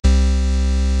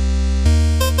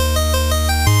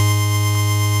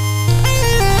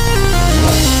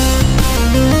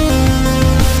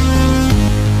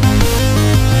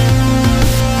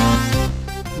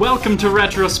welcome to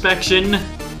Retrospection.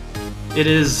 It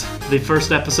is the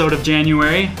first episode of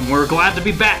January, and we're glad to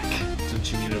be back.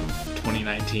 Don't you mean of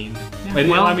 2019? Yeah,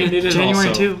 well, I mean, it is January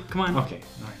also... too. Come on. Okay,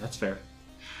 all right, that's fair.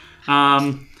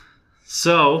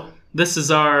 So this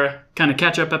is our kind of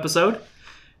catch-up episode.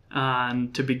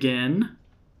 To begin,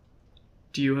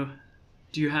 do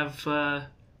you have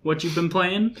what you've been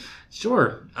playing?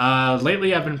 Sure.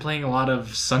 Lately, I've been playing a lot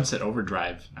of Sunset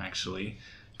Overdrive, actually,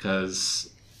 because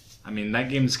I mean that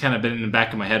game's kind of been in the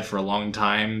back of my head for a long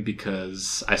time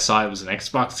because I saw it was an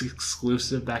Xbox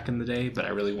exclusive back in the day, but I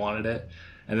really wanted it.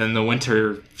 And then the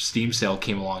winter Steam sale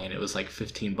came along, and it was like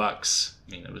 $15.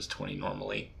 I mean, it was $20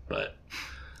 normally, but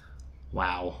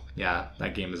wow, yeah,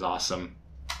 that game is awesome.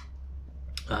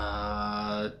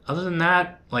 Other than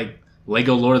that, like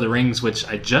Lego Lord of the Rings, which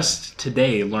I just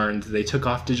today learned they took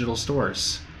off digital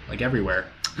stores, like everywhere.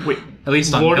 Wait, at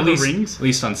least on Lord of the Rings? At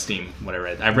least on Steam, what I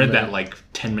read. I read that like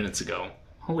 10 minutes ago.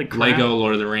 Holy crap. Lego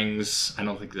Lord of the Rings. I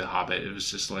don't think The Hobbit. It was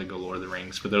just Lego Lord of the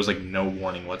Rings, but there was like no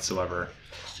warning whatsoever.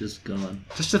 It's just gone.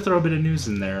 Just to throw a bit of news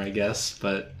in there, I guess.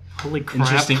 But holy crap.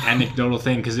 Interesting anecdotal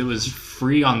thing, because it was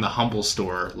free on the Humble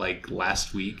store like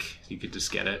last week. You could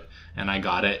just get it, and I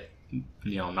got it.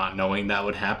 You know, not knowing that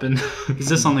would happen. Is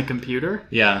this on the computer?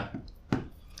 Yeah.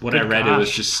 What I read, it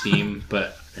was just Steam,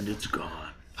 but... And it's gone.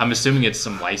 I'm assuming it's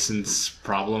some license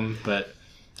problem, but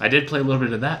I did play a little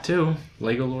bit of that, too.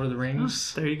 Lego Lord of the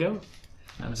Rings. Oh, there you go.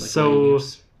 I was like, so,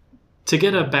 to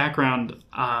get a background,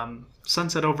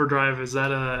 Sunset Overdrive, is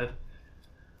that a...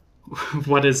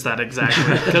 What is that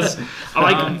exactly? Because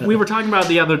we were talking about it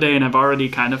the other day, and I've already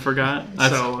kind of forgot,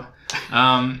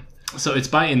 So it's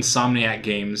by Insomniac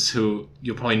Games, who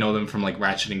you'll probably know them from like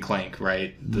Ratchet and Clank,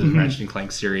 right? The Ratchet and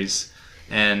Clank series.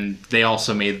 And they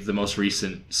also made the most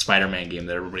recent Spider-Man game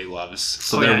that everybody loves.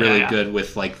 So they're really good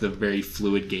with like the very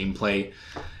fluid gameplay.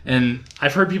 And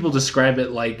I've heard people describe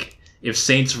it like if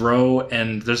Saints Row,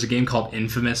 and there's a game called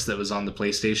Infamous that was on the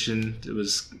PlayStation.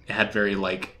 It had very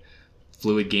like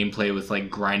fluid gameplay with like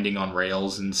grinding on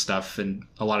rails and stuff, and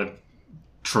a lot of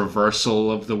traversal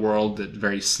of the world that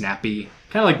very snappy,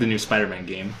 kind of like the new Spider-Man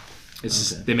game. It's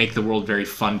just, they make the world very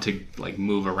fun to like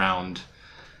move around,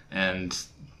 and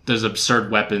there's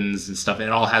absurd weapons and stuff, and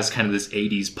it all has kind of this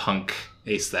 80s punk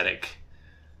aesthetic,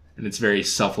 and it's very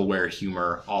self-aware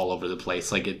humor all over the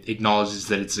place. Like it acknowledges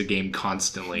that it's a game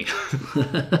constantly.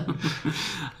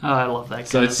 I love that.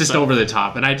 So it's just over the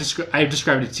top, and I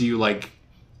described it to you like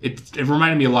It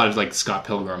reminded me a lot of like Scott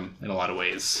Pilgrim in a lot of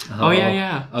ways. Oh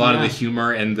yeah. A lot of the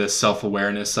humor and the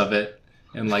self-awareness of it,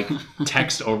 and like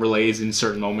text overlays in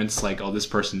certain moments, like "oh, this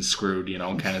person's screwed," you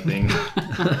know, kind of thing.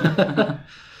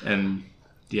 And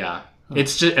yeah,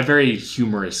 it's just a very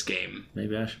humorous game.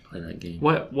 Maybe I should play that game.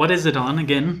 What is it on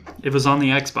again? It was on the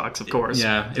Xbox, of course.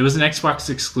 Yeah, it was an Xbox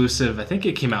exclusive. I think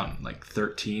it came out in like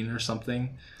 13 or something,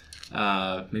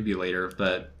 maybe later.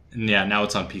 But yeah, now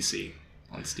it's on PC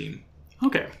on Steam.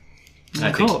 Okay.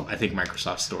 Cool. I think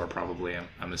Microsoft Store probably.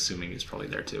 I'm assuming it's probably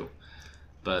there too.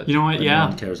 But you know what? Yeah. No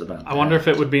one cares about that. I wonder if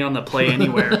it would be on the Play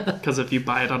Anywhere, because if you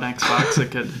buy it on Xbox, it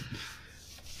could.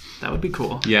 That would be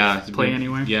cool. Yeah. Play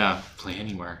Anywhere. Yeah, Play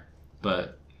Anywhere.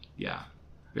 But yeah,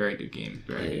 very good game.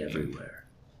 Very Play good everywhere.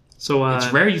 Game. So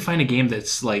it's rare you find a game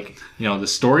that's like, you know, the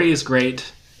story is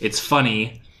great, it's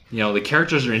funny. You know, the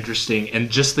characters are interesting,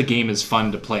 and just the game is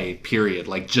fun to play, period.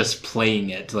 Like, just playing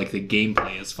it, like, the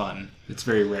gameplay is fun. It's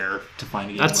very rare to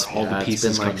find a game where all the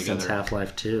pieces come together. Since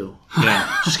Half-Life 2.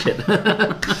 Yeah. Just kidding.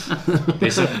 They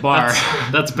set the bar.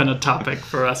 That's been a topic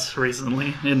for us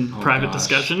recently in private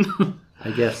discussion.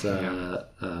 I guess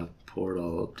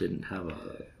Portal didn't have a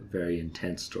very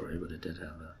intense story, but it did have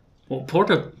a... Well,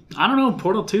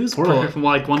 Portal 2 is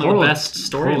like one of the best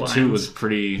storylines. Portal 2 was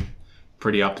pretty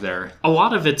up there. A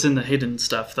lot of it's in the hidden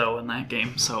stuff, though, in that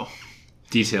game, so...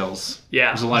 Details.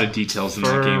 Yeah. There's a lot of details in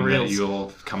that game that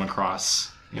you'll come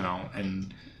across, you know,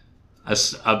 and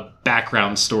a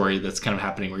background story that's kind of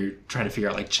happening where you're trying to figure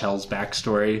out, like, Chell's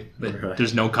backstory, but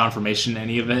there's no confirmation in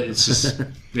any of it. It's just...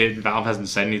 Valve hasn't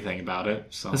said anything about it,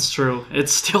 so... That's true.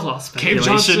 It's still all Cave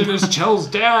speculation. Johnson is Chell's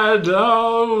dad.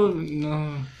 Oh,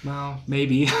 no. Well,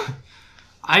 maybe...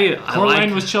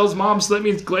 Coraline was Chell's mom, so that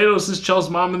means GLaDOS is Chell's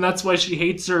mom, and that's why she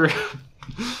hates her.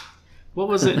 What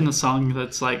was it in the song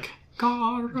that's like...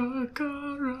 Cara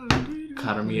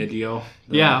Mia Dio.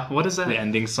 Yeah, what is that? The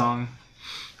ending song.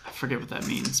 I forget what that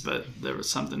means, but there was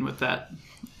something with that.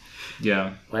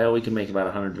 Yeah. Well, we can make about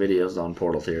 100 videos on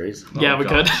Portal theories. Yeah, we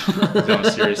could. No,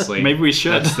 seriously. Maybe we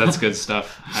should. That's good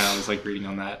stuff. I always like reading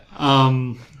on that.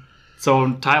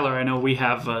 So, Tyler, I know we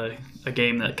have a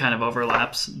game that kind of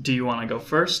overlaps. Do you want to go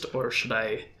first, or should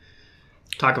I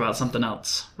talk about something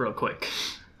else real quick?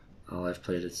 All I've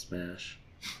played is Smash.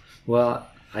 Well,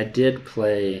 I did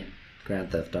play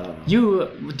Grand Theft Auto.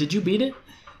 Did you beat it?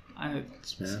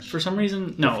 Smash. For some reason,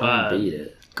 If no. I beat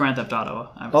it. Grand Theft Auto.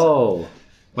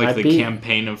 Like I the beat-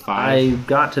 campaign of 5. I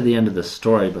got to the end of the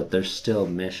story, but there's still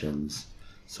missions.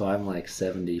 So I'm like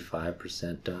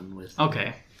 75% done with.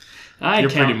 Okay. You're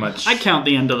pretty much- I count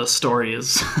the end of the story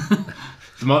as.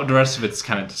 The rest of it's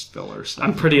kind of just filler stuff.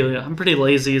 I'm pretty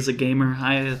lazy as a gamer.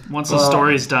 Once the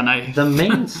story's done,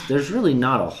 There's really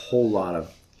not a whole lot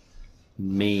of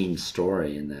main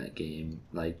story in that game.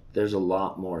 Like, there's a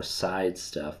lot more side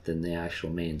stuff than the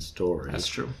actual main story. That's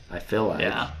true. I feel like.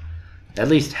 Yeah. At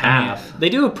least half. They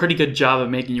do a pretty good job of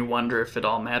making you wonder if it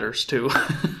all matters too.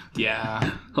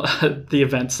 Yeah. The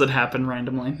events that happen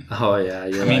randomly. Oh yeah,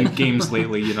 I mean, games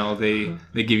lately,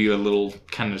 they give you a little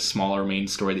kind of smaller main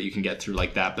story that you can get through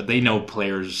like that, but they know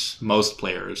most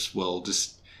players will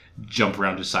just jump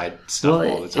around to side stuff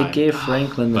all the time. It gave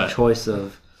Franklin the choice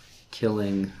of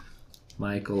killing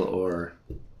Michael or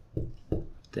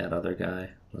that other guy.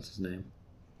 What's his name?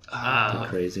 The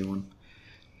crazy one.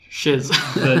 Shiz.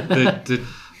 The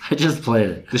I just played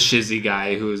it. The shizzy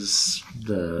guy who's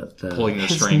The pulling the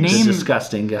his strings. name- the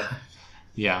disgusting guy.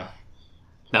 Yeah.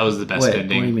 That was the best Wait,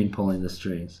 ending. what do you mean pulling the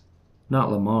strings?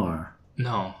 Not Lamar.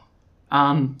 No.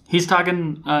 He's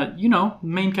talking.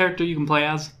 Main character you can play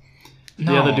as. The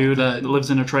No, other dude that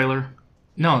lives in a trailer.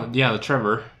 No, yeah, the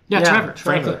Trevor. Yeah, Trevor.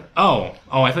 Franklin. Oh,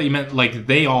 I thought you meant like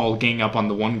they all gang up on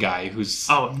the one guy who's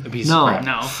a piece of crap.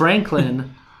 No.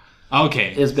 Franklin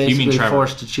Okay. is you mean basically Trevor.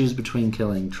 forced to choose between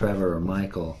killing Trevor or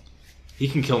Michael. He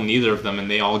can kill neither of them, and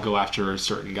they all go after a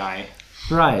certain guy.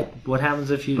 Right. What happens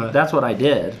if you... That's what I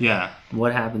did. Yeah.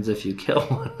 What happens if you kill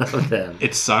one of them?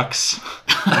 It sucks.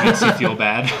 It makes you feel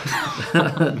bad.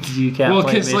 You can't Well,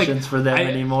 play 'cause, missions for them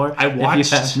anymore? I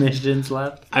watched- If you have missions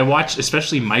left? I watched,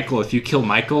 especially Michael, if you kill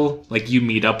Michael, like, you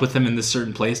meet up with him in this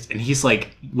certain place, and he's,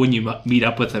 like, when you meet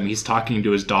up with him, he's talking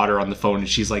to his daughter on the phone, and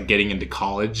she's, like, getting into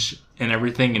college and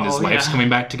everything, and his wife's coming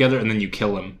back together, and then you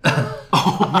kill him.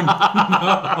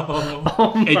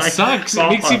 It sucks. It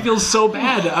makes you feel so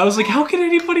bad. I was like, how can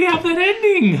anybody have that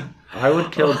ending? I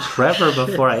would kill Trevor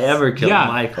before I ever killed Yeah.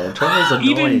 Michael. Trevor's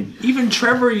annoying. Even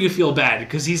Trevor, you feel bad,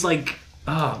 because he's like,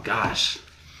 oh, gosh.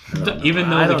 Even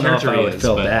though I the don't know if character I would is,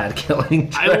 feel but- bad killing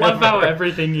I Trevor. love how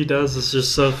everything he does is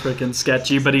just so freaking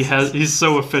sketchy, but he's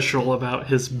so official about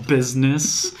his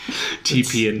business.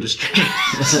 TP Industries.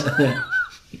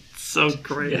 So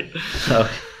great.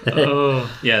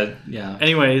 Okay. Yeah.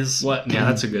 Anyways, What? Yeah,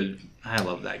 that's a good. I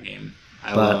love that game.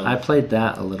 But I played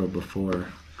that a little before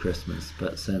Christmas,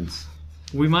 but since...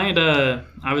 we might.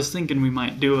 I was thinking we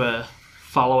might do a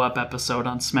follow-up episode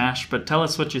on Smash, but tell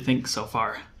us what you think so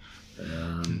far.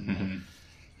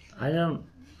 I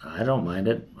don't mind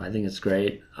it. I think it's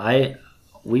great.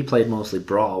 We played mostly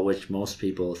Brawl, which most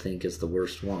people think is the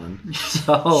worst one.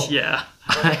 So Yeah.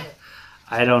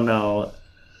 I don't know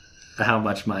how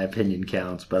much my opinion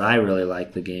counts, but I really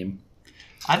like the game.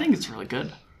 I think it's really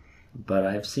good. But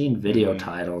I've seen video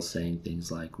titles saying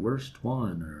things like "worst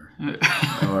one"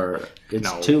 or "it's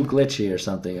No. too glitchy" or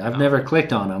something. I've never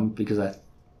clicked on them because I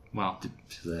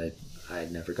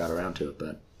never got around to it.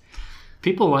 But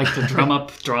People like to drum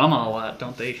up drama a lot,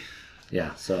 don't they?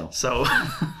 yeah, so So,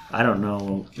 I don't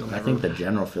know. I think the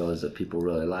general feel is that people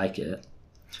really like it.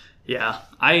 yeah.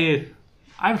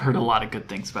 I've heard a lot of good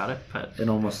things about it, but It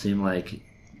almost seemed like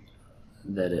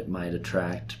that it might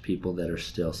attract people that are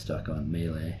still stuck on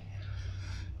Melee.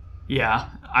 yeah,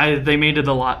 they made it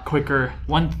a lot quicker.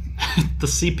 The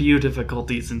CPU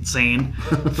difficulty is insane.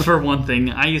 For one thing,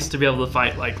 I used to be able to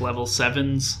fight like level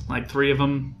 7s, like 3 of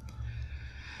them.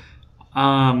 they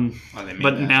made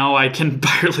But that. now I can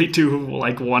barely do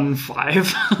like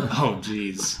 1-5. Oh,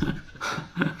 jeez.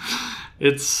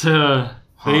 It's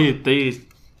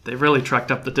they really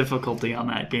trucked up the difficulty on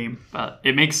that game. But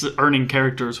it makes earning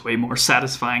characters way more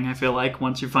satisfying, I feel like,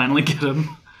 once you finally get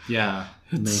them. Yeah.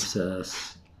 It makes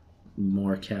us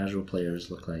more casual players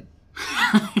look like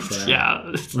crap.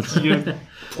 Yeah, you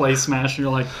play Smash and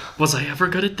you're like, was I ever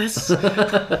good at this?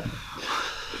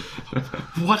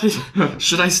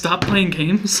 Should I stop playing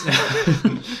games?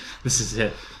 This is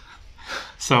it.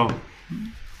 So,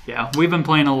 yeah, we've been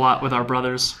playing a lot with our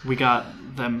brothers. We got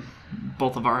them,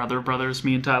 both of our other brothers,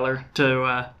 me and Tyler,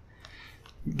 to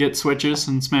get Switches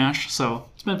and Smash. So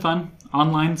it's been fun.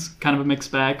 Online's kind of a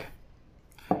mixed bag.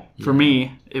 For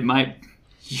me, you might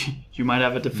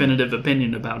have a definitive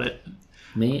opinion about it.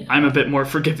 Me? I'm a bit more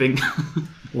forgiving.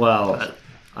 Well,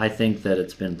 I think that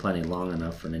it's been plenty long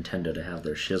enough for Nintendo to have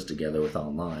their shiz together with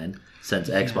online, since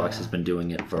Xbox has been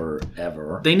doing it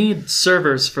forever. They need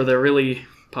servers for their really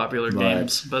popular Right.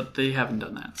 games, but they haven't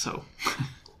done that. So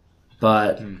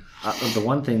But the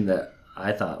one thing that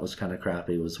I thought was kind of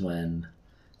crappy was when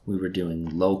we were doing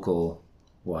local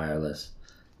wireless,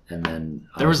 and then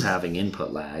I was having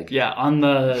input lag. Yeah, on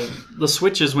the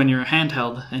switches when you're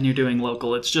handheld and you're doing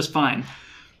local, it's just fine.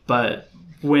 But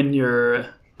when you're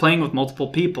playing with multiple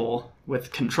people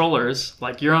with controllers,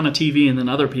 like you're on a TV and then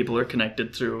other people are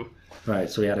connected through. Right,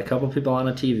 so we had a couple people on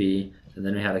a TV, and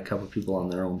then we had a couple people on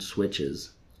their own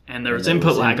switches. And there was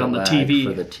input lag on the TV.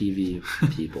 For the TV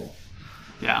people.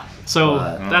 Yeah, so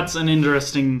that's an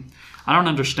interesting... I don't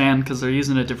understand because they're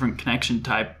using a different connection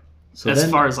type as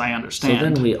far as I understand. So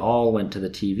then we all went to the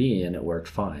TV and it worked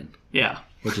fine. Yeah.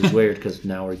 Which is weird because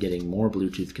now we're getting more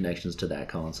Bluetooth connections to that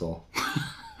console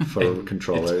for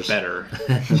controllers. It's better.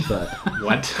 But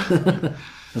what? That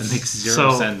makes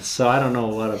zero sense. So I don't know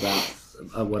what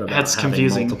about that's having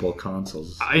confusing. multiple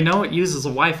consoles. I know it uses a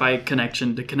Wi-Fi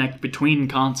connection to connect between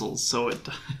consoles, so it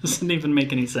doesn't even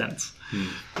make any sense.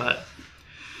 But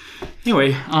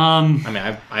anyway, I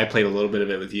mean, I played a little bit of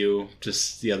it with you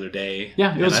just the other day.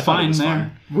 Yeah, it was fine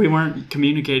there. We weren't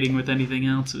communicating with anything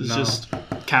else. It was just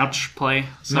couch play.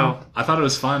 So I thought it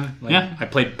was fun. Like, yeah, I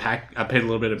played a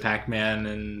little bit of Pac-Man,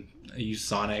 and I used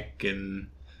Sonic, and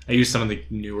I used some of the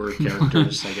newer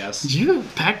characters, I guess.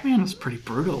 Pac-Man was pretty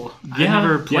brutal. Yeah, I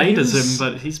never played as him,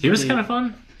 but he was kind of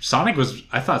fun.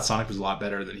 I thought Sonic was a lot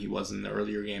better than he was in the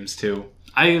earlier games too.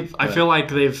 I feel like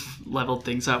they've leveled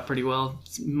things out pretty well.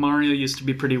 Mario used to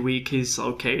be pretty weak. He's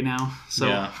okay now. So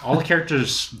yeah, all the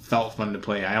characters felt fun to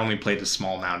play. I only played a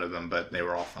small amount of them, but they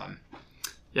were all fun.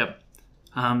 Yep.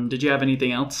 Did you have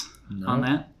anything else on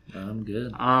that? I'm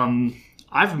good.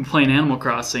 I've been playing Animal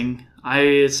Crossing.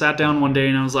 I sat down one day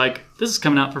and I was like, this is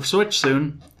coming out for Switch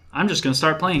soon. I'm just going to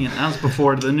start playing it. That was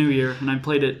before the new year, and I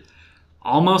played it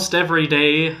almost every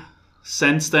day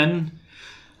since then.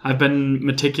 I've been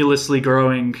meticulously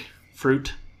growing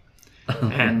fruit.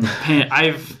 And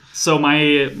my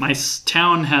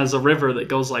town has a river that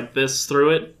goes like this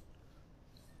through it.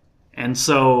 And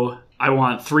so I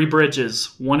want 3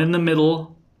 bridges, 1 in the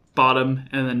middle, bottom,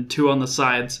 and then 2 on the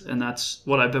sides, and that's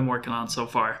what I've been working on so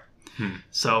far.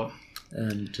 So,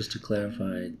 and just to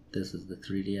clarify, this is the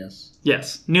 3DS?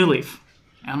 Yes, New Leaf.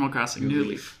 Animal Crossing New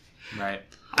Leaf. Right.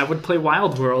 I would play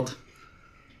Wild World,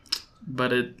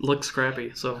 but it looks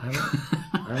crappy, so...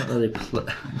 I don't really play...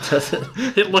 Does it?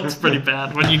 It looks pretty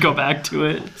bad when you go back to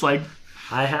it. It's like...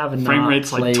 I have frame not rate's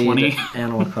played like 20.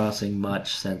 Animal Crossing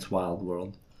much since Wild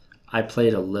World. I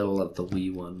played a little of the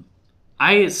Wii one.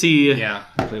 I see... Yeah,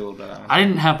 I played a little bit of that one. I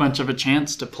didn't have much of a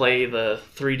chance to play the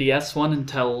 3DS one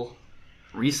until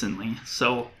recently,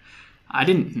 so I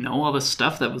didn't know all the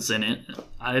stuff that was in it.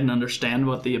 I didn't understand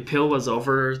what the appeal was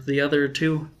over the other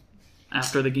 2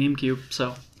 after the GameCube,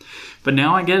 so... But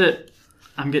now I get it.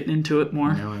 I'm getting into it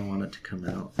more. Now I want it to come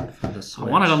out for the Switch.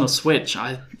 I want it on the Switch.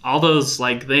 All those,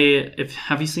 like,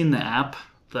 have you seen the app,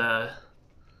 the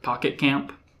Pocket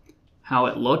Camp? How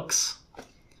it looks?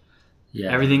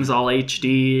 Yeah. Everything's all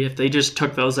HD. If they just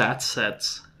took those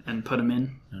assets and put them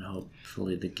in, and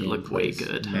hopefully the game look way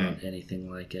good. Not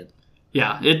anything like it.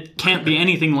 Yeah, it can't be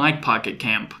anything like Pocket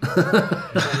Camp,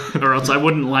 or else I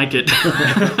wouldn't like it.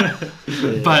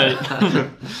 But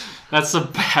that's the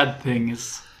bad thing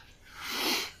is,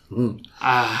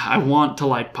 I want to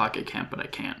like Pocket Camp, but I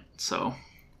can't. So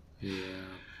yeah,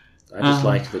 I just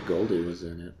liked that Goldie was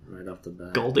in it right off the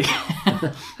bat. Goldie,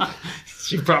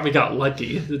 she probably got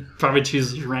lucky. It probably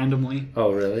chooses randomly.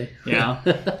 Oh really? Yeah.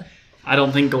 I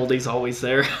don't think Goldie's always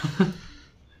there.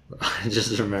 I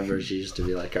just remember she used to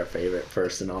be like our favorite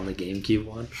person on the GameCube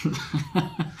one.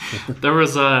 There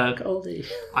was Goldie.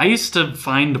 I used to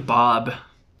find Bob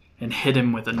and hit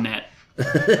him with a net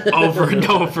over and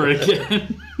over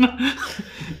again.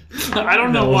 I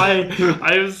don't know why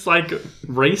I was like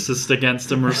racist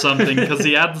against him or something because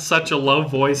he had such a low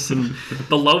voice, and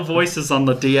the low voices on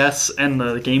the DS and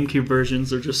the GameCube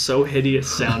versions are just so hideous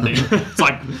sounding. It's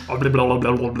like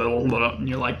and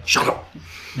you're like, shut up.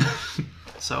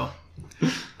 So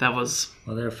that was...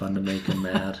 Well, they're fun to make them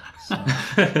mad. So.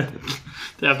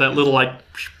 They have that little like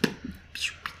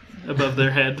above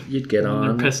their head. You'd get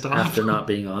on pissed off after not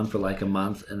being on for like a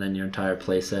month, and then your entire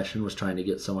play session was trying to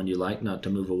get someone you like not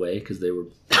to move away because they were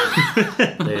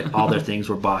all their things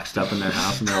were boxed up in their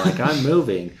house, and they're like, "I'm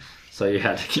moving," so you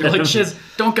had to. You're like, "Shiz,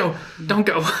 don't go."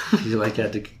 You like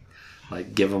had to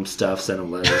like give them stuff, send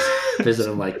them letters, visit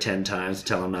them like 10 times,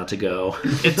 tell them not to go.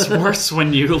 It's worse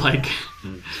when you like.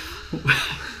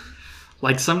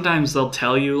 Like sometimes they'll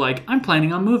tell you like, I'm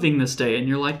planning on moving this day, and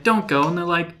you're like, don't go, and they're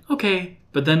like, okay.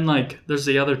 But then like there's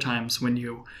the other times when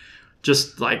you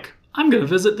just like I'm going to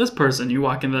visit this person. You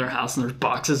walk into their house and there's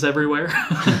boxes everywhere.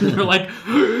 You're like,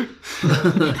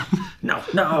 no.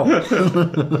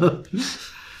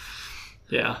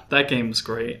 Yeah, that game's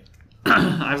great.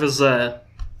 I was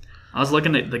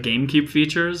looking at the GameCube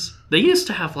features. They used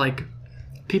to have like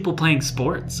people playing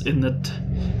sports in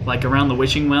like around the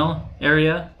wishing well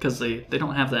area, because they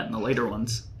don't have that in the later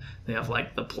ones. They have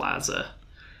like the plaza.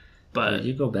 But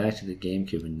you go back to the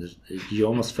GameCube and you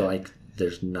almost feel like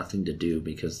there's nothing to do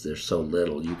because there's so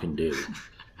little you can do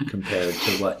compared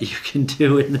to what you can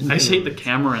do in the I just hate the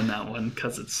camera in that one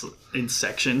because it's in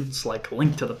sections, like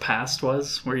Link to the Past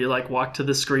was, where you like walk to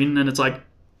the screen and it's like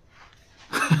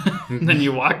and then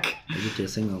you walk. Are you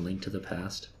dissing on Link to the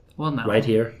Past? Well, no. Right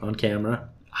here on camera?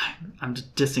 I'm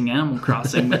just dissing Animal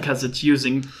Crossing because it's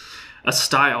using a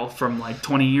style from like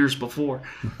 20 years before.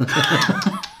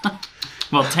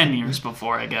 Well, 10 years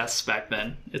before, I guess, back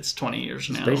then. It's 20 years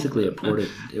now. It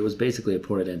was basically a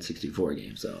ported N64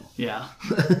 game, so. Yeah.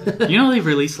 You know, they've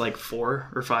released like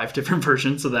 4 or 5 different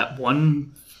versions of that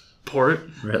one port.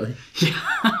 Really?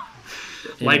 Yeah.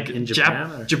 In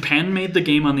Japan? Japan made the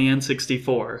game on the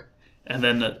N64, and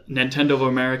then the Nintendo of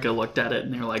America looked at it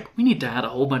and they were like, we need to add a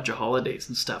whole bunch of holidays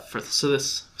and stuff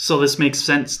so this makes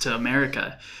sense to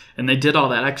America. And they did all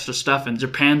that extra stuff, and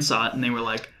Japan saw it and they were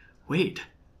like, wait,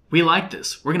 we like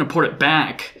this. We're going to port it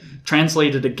back,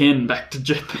 translate it again back to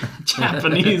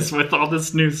Japanese with all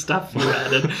this new stuff we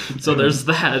added. So there's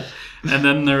that. And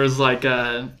then there's like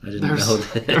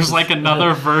there's like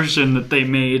another version that they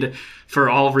made for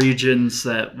all regions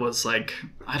that was like,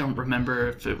 I don't remember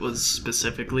if it was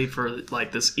specifically for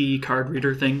like this e-card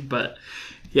reader thing, but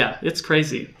yeah, it's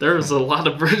crazy. There was a lot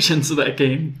of versions of that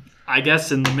game. I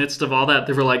guess in the midst of all that,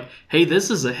 they were like, hey, this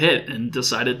is a hit, and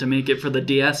decided to make it for the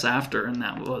DS after, and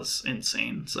that was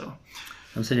insane. So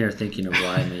I'm sitting here thinking of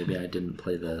why maybe I didn't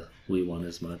play the Wii one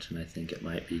as much, and I think it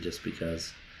might be just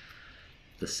because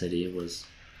the city was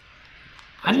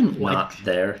not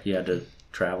there. You had to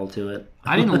travel to it.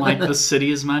 I didn't like the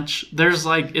city as much. There's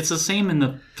like, it's the same in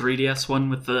the 3DS one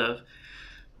with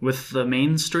the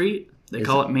main street. They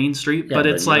call it Main Street, yeah, but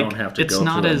it's like, you don't have to it's go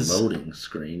not through as a loading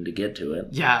screen to get to it.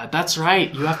 Yeah, that's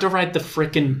right. You have to ride the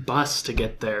frickin' bus to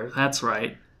get there. That's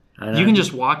right. You can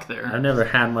just walk there. I've never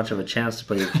had much of a chance to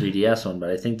play the 3DS one, but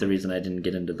I think the reason I didn't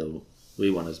get into the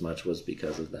Wii one as much was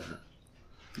because of that.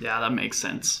 Yeah, that makes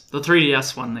sense. The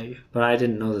 3DS one, But I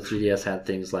didn't know the 3DS had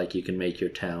things like you can make your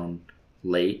town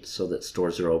late so that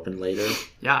stores are open later.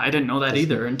 Yeah, I didn't know that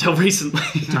either until recently.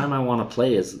 The time I want to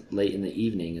play is late in the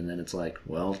evening, and then it's like,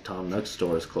 well, Tom Nook's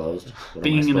store is closed. What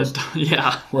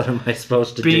am I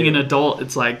supposed to do? Being an adult,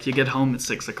 it's like you get home at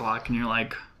 6 o'clock and you're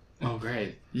like, oh,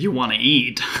 great. You want to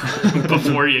eat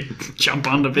before you jump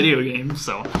onto video games,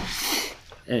 so.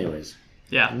 Anyways.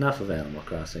 Yeah. Enough of Animal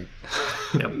Crossing.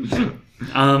 Yep.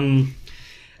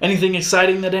 Anything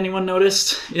exciting that anyone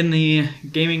noticed in the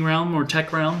gaming realm or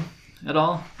tech realm at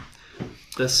all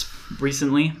this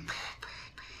recently?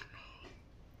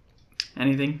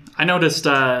 Anything? I noticed,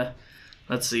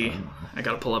 let's see. I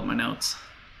gotta pull up my notes.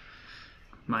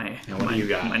 My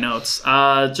notes.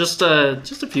 Just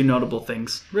a few notable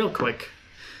things, real quick.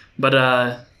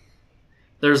 But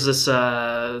there's this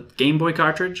Game Boy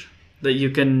cartridge that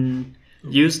you can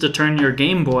use to turn your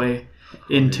Game Boy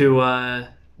into a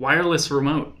wireless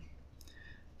remote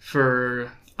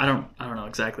for I don't know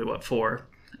exactly what for.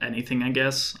 Anything, I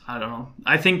guess. I don't know.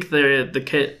 I think the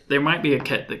kit, there might be a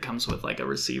kit that comes with like a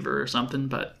receiver or something,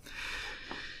 but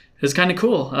it's kind of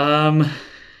cool.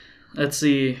 Let's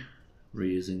see.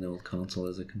 Reusing the old console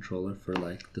as a controller for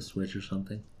like the Switch or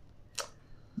something?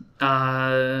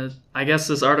 I guess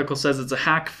this article says it's a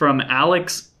hack from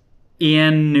Alex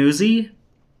Iannuzzi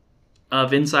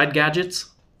of Inside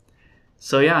Gadgets.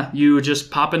 So yeah, you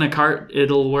just pop in a cart.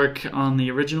 It'll work on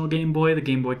the original Game Boy, the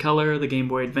Game Boy Color, the Game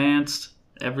Boy Advanced,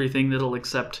 everything that'll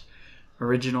accept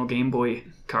original Game Boy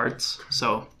carts.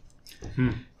 So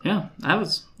yeah, I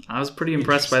was pretty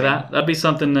impressed by that. That'd be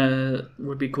something that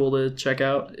would be cool to check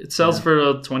out. It sells for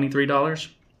 $23,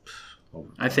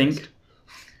 I think.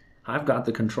 I've got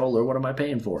the controller. What am I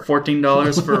paying for?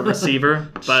 $14 for a receiver,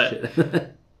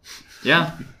 but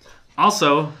yeah.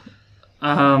 Also,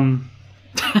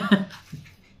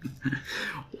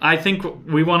 I think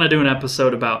we want to do an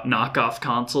episode about knockoff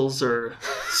consoles or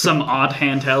some odd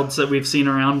handhelds that we've seen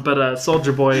around, but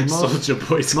Soldier Boy.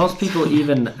 Most people,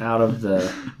 even out of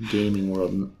the gaming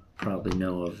world, probably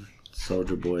know of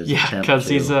Soldier Boy's attempt because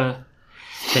he's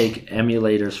take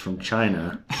emulators from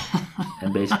China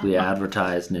and basically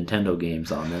advertise Nintendo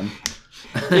games on them.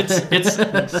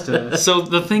 So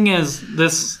the thing is,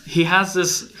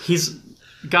 he's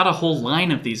got a whole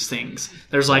line of these things.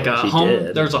 There's like a He home.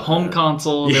 did. There's a home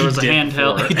console. There was a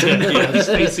handheld. He did, yeah. He's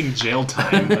facing jail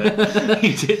time, but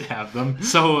he did have them.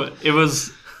 So it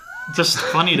was just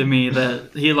funny to me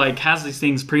that he like has these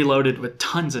things preloaded with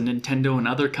tons of Nintendo and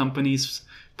other companies'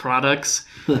 products,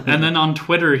 and then on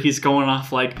Twitter he's going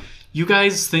off like, "You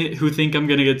guys who think I'm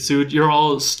gonna get sued, you're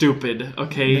all stupid."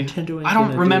 Okay, Nintendo ain't I don't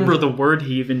gonna remember do- the word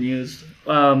he even used.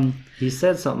 He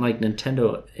said something like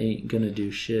Nintendo ain't gonna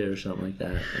do shit or something like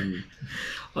that. And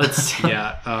Let's.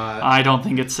 Yeah. I don't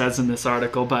think it says in this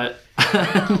article, but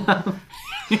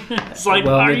it's like,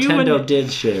 well, are Nintendo you?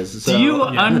 did shiz. So, Do you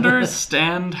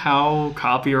understand how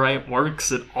copyright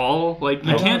works at all? Like,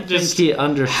 you I can't don't just. think he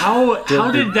understood.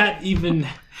 How did that even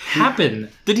happen?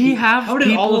 Did he have? How did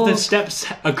people... all of the steps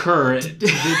occur to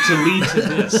lead to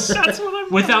this? That's what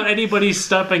I'm. Without anybody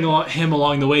stepping him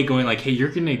along the way, going like, "Hey, you're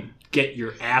gonna get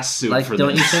your ass sued Like, for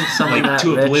don't this." you think someone like that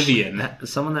to rich, oblivion?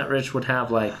 someone that rich would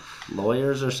have like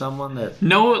lawyers or someone that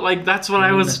No, like that's what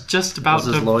I was just about was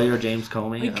his to. lawyer James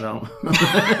Comey? I don't.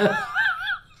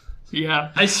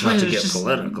 Yeah, I swear, Not to there's get just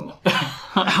political.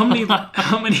 how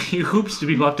many hoops do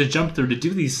people have to jump through to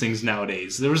do these things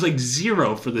nowadays? There was like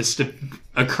zero for this to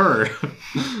occur.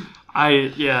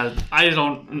 I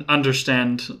don't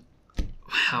understand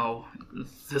how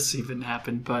this even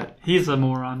happened, but he's a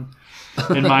moron,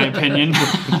 in my opinion.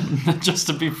 Just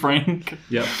to be frank.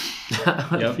 Yep.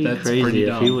 That would Yep, be that's crazy pretty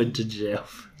if he dumb. went to jail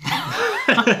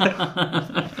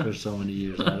for so many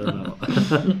years. I don't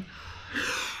know.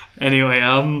 Anyway,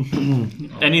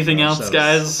 anything gosh, else, that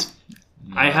guys?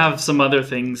 I have some other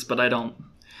things, but I don't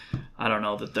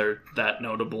know that they're that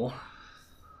notable.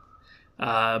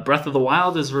 Breath of the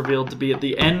Wild is revealed to be at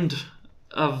the end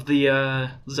of the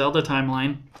Zelda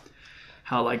timeline.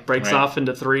 How like breaks Right. off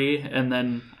into 3, and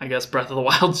then I guess Breath of the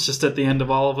Wild's just at the end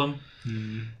of all of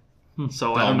them.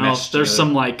 So I All don't know if meshed there's together.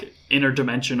 some like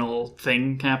interdimensional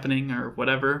thing happening or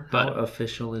whatever. How But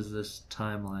official is this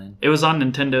timeline? it was on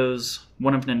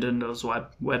one of Nintendo's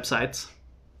websites.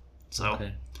 So.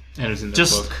 Okay. And it was in the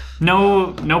Just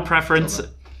book. no preference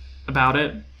Zelda. about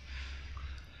it.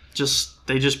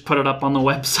 They just put it up on the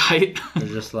website. They're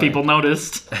just like People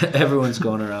noticed. everyone's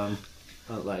going around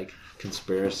like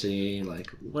conspiracy, like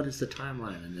what is the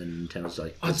timeline? And then Nintendo's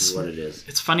like, this is what it is.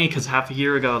 It's funny because half a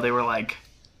year ago they were like,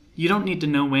 "You don't need to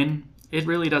know when. It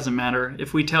really doesn't matter.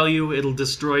 If we tell you, it'll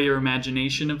destroy your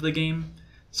imagination of the game.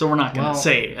 So we're not going to Well-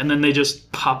 say." And then they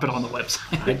just pop it on the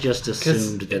website. I just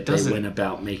assumed it that they doesn't- went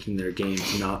about making their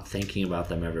games not thinking about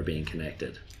them ever being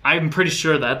connected. I'm pretty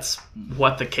sure that's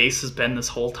what the case has been this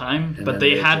whole time. And but then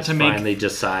they had just to make finally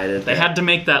decided They had to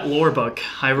make that lore book,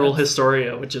 Hyrule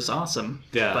Historia, which is awesome.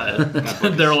 Yeah, But that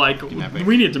book they're is like, epic.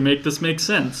 we need to make this make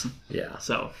sense. yeah.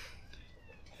 So,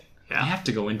 You yeah. have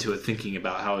to go into it thinking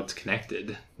about how it's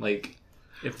connected. Like,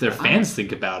 if their fans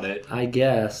think about it, I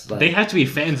guess like, they have to be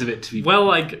fans of it to be. Well,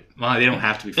 like, Well, they don't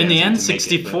have to be in fans the of it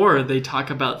to make it, N64, they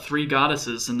talk about 3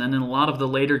 goddesses, and then in a lot of the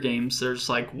later games, there's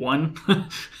like 1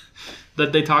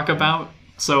 that they talk about.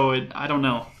 So, I don't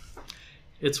know.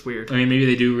 It's weird. but, I mean, maybe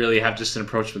they do really have just an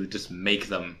approach where they just make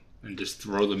them and just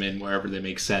throw them in wherever they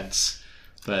make sense.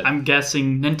 But I'm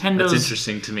guessing that's Nintendo's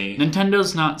interesting to me.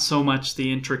 Nintendo's not so much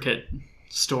the intricate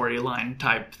storyline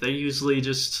type. They usually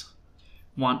just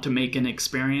want to make an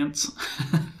experience.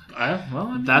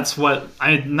 That's what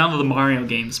none of the Mario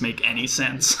games make any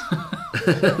sense.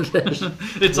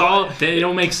 It's all They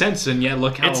don't make sense, and yet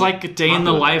look how it's like day in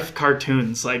the popular life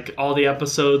cartoons, like all the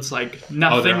episodes, like they're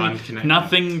nothing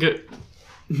unconnected.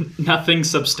 nothing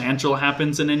substantial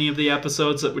happens in any of the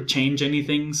episodes that would change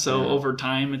anything. So Yeah. over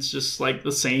time it's just like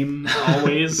the same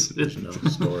always. there's no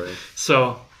story.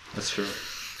 So That's true.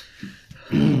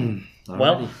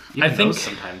 well, Even I think those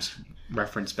sometimes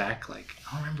reference back, like,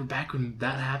 I remember back when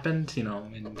that happened, you know,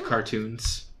 in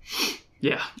cartoons.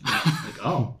 yeah. Like,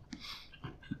 oh.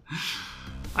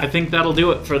 I think that'll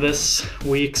do it for this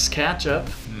week's catch up.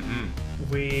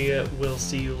 We will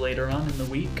see you later on in the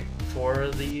week for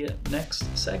the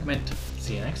next segment.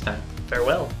 See you next time.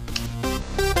 Farewell.